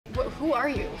Who are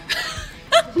you?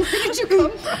 Where did you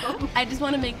come from? I just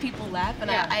want to make people laugh,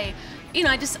 and Yeah.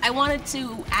 I wanted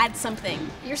to add something.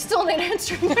 You're still not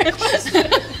answering my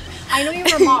question. I know you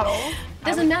were a model.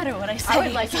 Doesn't matter what I say. I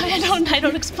would like you to I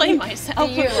don't explain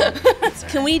myself. You.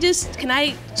 Can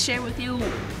I share with you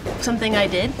something I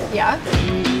did? Yeah.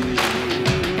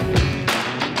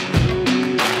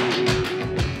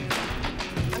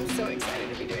 I'm so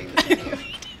excited to be doing this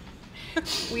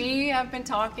with you. We have been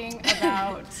talking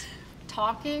about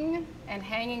talking and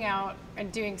hanging out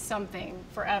and doing something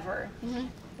forever. Mm-hmm.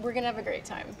 We're gonna have a great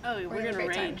time. Oh, we're gonna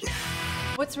rage.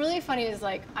 What's really funny is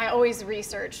like I always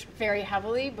research very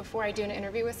heavily before I do an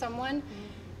interview with someone.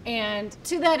 And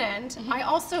to that end, I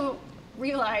also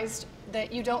realized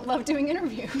that you don't love doing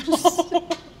interviews.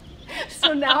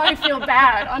 So now I feel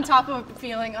bad on top of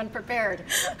feeling unprepared.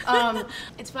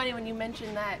 It's funny when you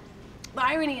mention that. The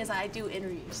irony is I do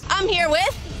interviews. I'm here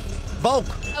with Bulk.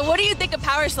 What do you think of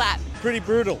Power Slap? Pretty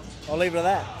brutal. I'll leave it at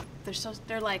that.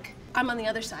 They're like, I'm on the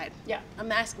other side. Yeah.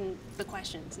 I'm asking the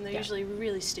questions, and they're usually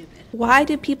really stupid. Why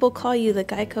do people call you the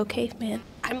Geico caveman?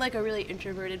 I'm like a really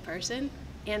introverted person,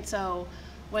 and so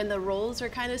when the roles are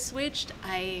kind of switched,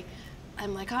 I'm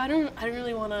like, oh, I don't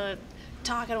really want to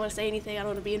talk. I don't want to say anything. I don't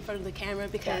want to be in front of the camera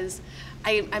because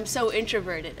I'm so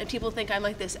introverted, and people think I'm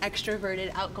like this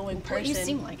extroverted, outgoing person. Well, you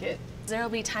seem like it. There'll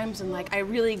be times when like I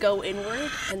really go inward,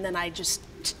 and then I just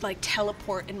like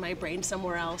teleport in my brain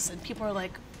somewhere else, and people are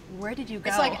like, where did you go?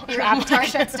 It's like your avatar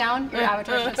shuts down. Your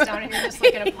avatar shuts down, and you're just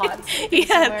looking at pods.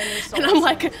 Yeah, and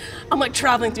I'm like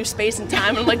traveling through space and time,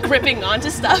 and I'm like gripping onto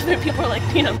stuff, and people are like,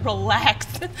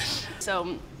 relax.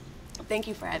 So, thank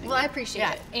you for having me. Well, I appreciate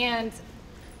it, and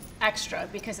extra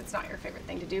because it's not your favorite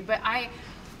thing to do. But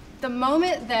the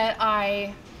moment that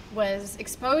I was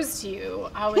exposed to you,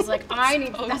 I was like, I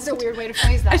need. That's a weird way to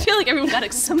phrase that. I feel like everyone got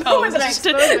exposed. The moment that I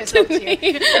exposed myself to me.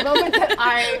 you, the moment that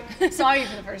I saw you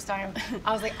for the first time,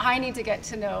 I was like, I need to get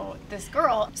to know this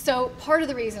girl. So part of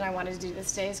the reason I wanted to do this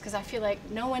today is because I feel like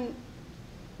no one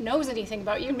knows anything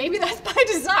about you. Maybe that's by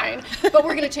design, but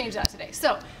we're going to change that today.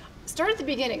 So start at the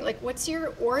beginning. Like, what's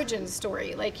your origin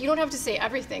story? Like, you don't have to say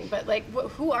everything, but like,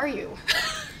 who are you?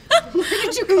 Where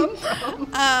did you come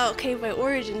from? Okay, my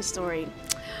origin story.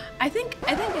 I think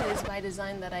it is by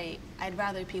design that I'd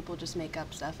rather people just make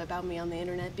up stuff about me on the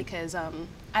internet because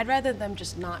I'd rather them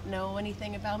just not know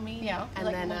anything about me. Yeah, and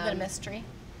like then a little bit of mystery.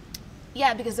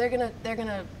 Yeah, because they're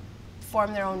gonna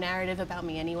form their own narrative about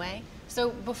me anyway. So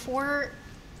before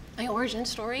my origin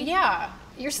story. Yeah,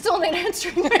 you're still not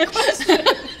answering my question.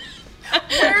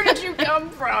 Where did you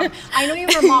come from? I know you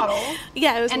were a model.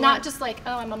 Yeah, it was. And not just like,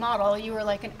 oh, I'm a model. You were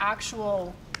like an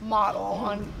actual model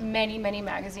on many, many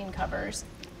magazine covers.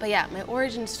 But yeah, my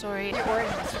origin story. Your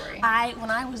origin story.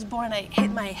 When I was born, I hit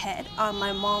my head on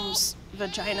my mom's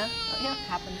vagina. Oh, yeah,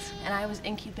 happens. And I was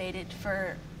incubated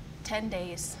for 10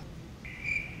 days.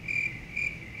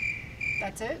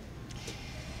 That's it?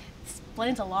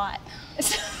 Explains a lot.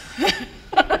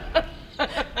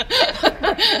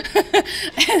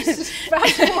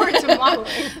 Fast forward to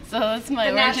modeling. So that's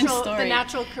my origin story. The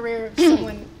natural career of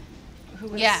someone who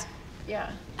was...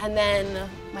 Yeah. And then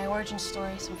my origin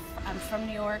story, so I'm from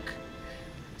New York,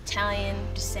 Italian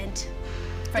descent,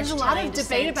 French There's a lot Italian of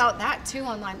debate descent. about that too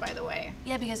online, by the way.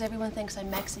 Yeah, because everyone thinks I'm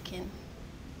Mexican.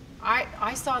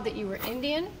 I saw that you were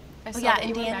Indian. I saw that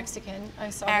you were Mexican. I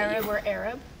saw Arab. that you were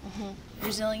Arab.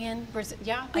 Brazilian.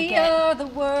 Yeah. We are the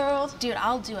world. Dude,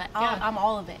 I'll do it. Yeah. I'm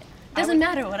all of it. Doesn't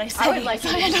matter what I say. I would like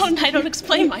you to I don't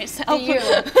explain myself. You.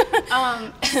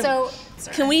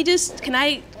 Can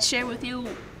I share with you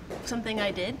something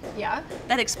I did? Yeah.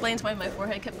 That explains why my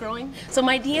forehead kept growing. So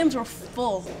my DMs were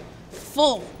full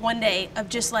one day of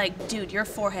just like, dude, your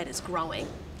forehead is growing.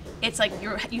 It's like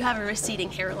you have a receding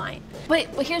hairline. But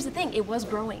here's the thing, it was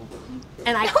growing.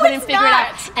 And I couldn't figure it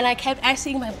out. And I kept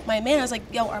asking my man, I was like,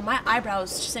 yo, are my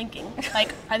eyebrows sinking?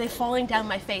 Like, are they falling down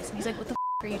my face? And he's like, what the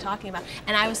are you talking about?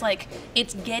 And I was like,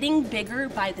 it's getting bigger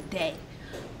by the day.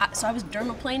 So I was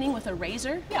dermaplaning with a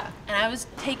razor. Yeah. And I was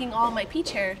taking all my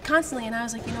peach hair constantly, and I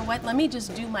was like, you know what? Let me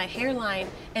just do my hairline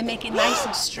and make it nice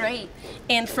and straight.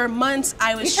 And for months,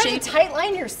 I was You tried to tight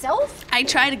line yourself? I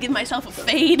tried to give myself a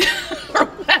fade, or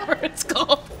whatever it's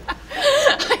called.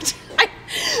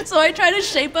 So I tried to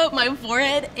shape up my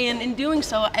forehead, and in doing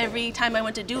so, every time I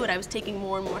went to do it, I was taking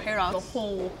more and more hair off.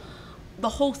 The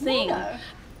whole thing. Nina.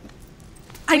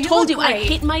 I told you, great. I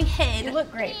hit my head You look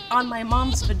great. on my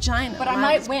mom's vagina. But when I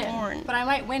might was win. Born. But I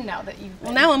might win now that you've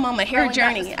Well, now I'm on my hair growing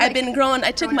back. journey. It's I've been growing.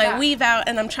 I took growing my back. weave out,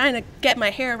 and I'm trying to get my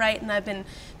hair right, and I've been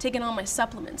taking all my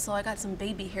supplements, so I got some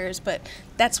baby hairs, but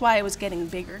that's why it was getting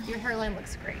bigger. Your hairline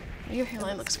looks great. Your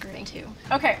hairline looks great Thank too.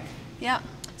 Okay. Yeah.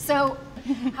 So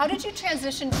How did you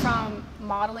transition from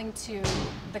modeling to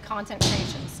the content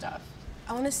creation stuff?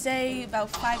 I want to say about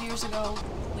 5 years ago,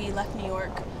 we left New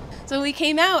York. So when we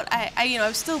came out, I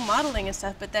was still modeling and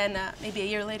stuff, but then maybe a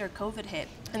year later, COVID hit,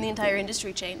 and the entire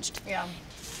industry changed. Yeah.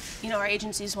 You know, our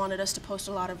agencies wanted us to post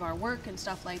a lot of our work and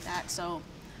stuff like that. So,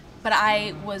 but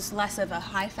I was less of a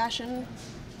high fashion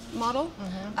model,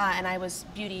 and I was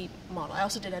beauty model. I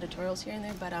also did editorials here and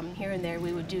there, but here and there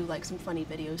we would do like some funny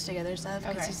videos together and stuff.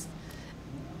 Okay.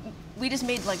 We just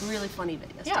made like really funny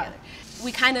videos Yeah. together.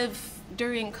 We kind of,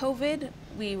 during COVID,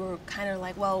 we were kind of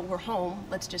like, well, we're home,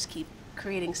 let's just keep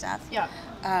creating stuff. Yeah.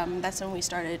 That's when we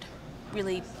started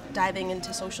really diving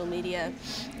into social media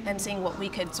and seeing what we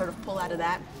could sort of pull out of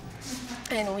that.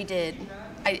 And we did.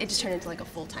 It just turned into like a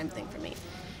full-time thing for me.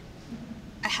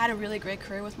 I had a really great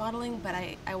career with modeling, but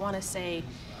I want to say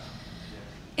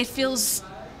it feels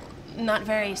not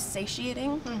very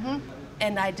satiating,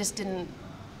 and I just didn't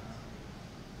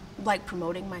like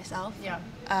promoting myself. Yeah.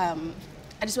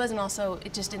 I just wasn't also,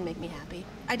 it just didn't make me happy.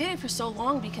 I did it for so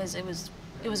long because it was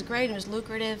great, it was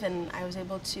lucrative, and I was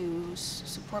able to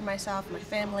support myself, my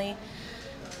family,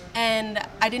 and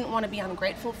I didn't want to be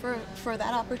ungrateful for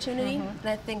that opportunity, and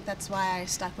I think that's why I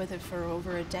stuck with it for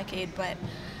over a decade. But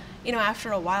you know,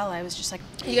 after a while, I was just like,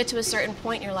 you get to a certain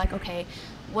point, you're like, okay,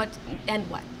 what?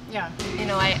 Yeah. You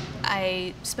know,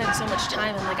 I spend so much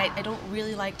time, and like I don't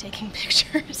really like taking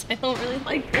pictures. I don't really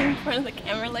like being in front of the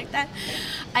camera like that.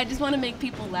 I just want to make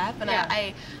people laugh, and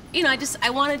I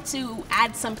wanted to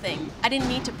add something. I didn't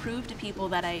need to prove to people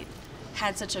that I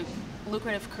had such a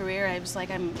lucrative career. I was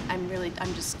like, I'm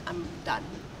done.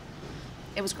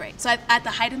 It was great. So at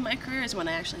the height of my career is when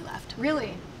I actually left.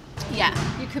 Really? Yeah.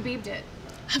 You Khabib'd it.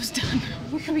 I was done.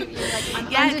 You're like, I'm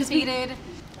 'cause undefeated.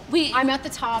 I'm at the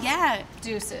top. Yeah.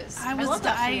 Deuces. I love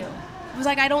that for you. was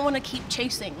like, I don't want to keep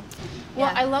chasing.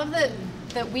 Well, Yeah. I love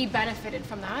that we benefited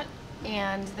from that,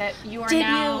 and that you are Did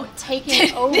now you?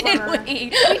 taking over. Did we? We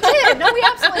did. No, we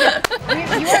absolutely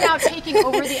did. You are now taking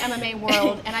over the MMA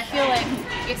world, and I feel like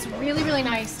it's really, really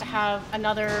nice to have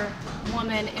another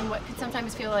woman in what could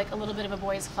sometimes feel like a little bit of a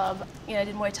boys' club. You know, I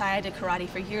did Muay Thai, I did karate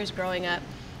for years growing up.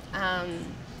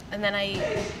 And then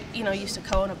I, used to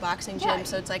co-own a boxing gym, Yeah.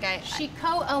 so it's like She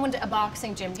co-owned a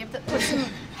boxing gym. Put some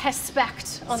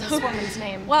respect on this woman's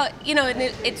name. well,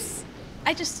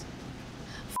 I just,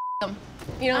 them.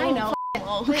 I know.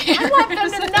 Well, I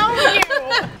want them to know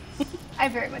you. I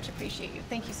very much appreciate you.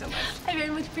 Thank you so much. I very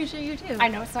much appreciate you too. I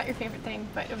know it's not your favorite thing,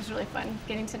 but it was really fun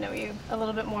getting to know you a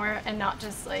little bit more, and not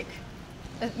just like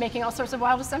making all sorts of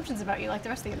wild assumptions about you like the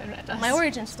rest of the internet does. My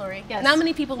origin story. Yes. Not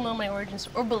many people know my origin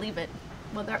story or believe it.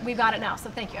 Well, we got it now, so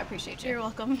thank you. I appreciate you. You're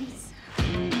welcome.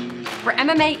 For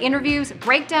MMA interviews,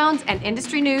 breakdowns, and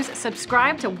industry news,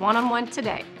 subscribe to One-on-One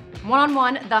today.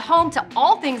 One-on-One, the home to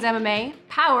all things MMA,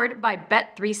 powered by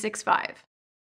Bet365.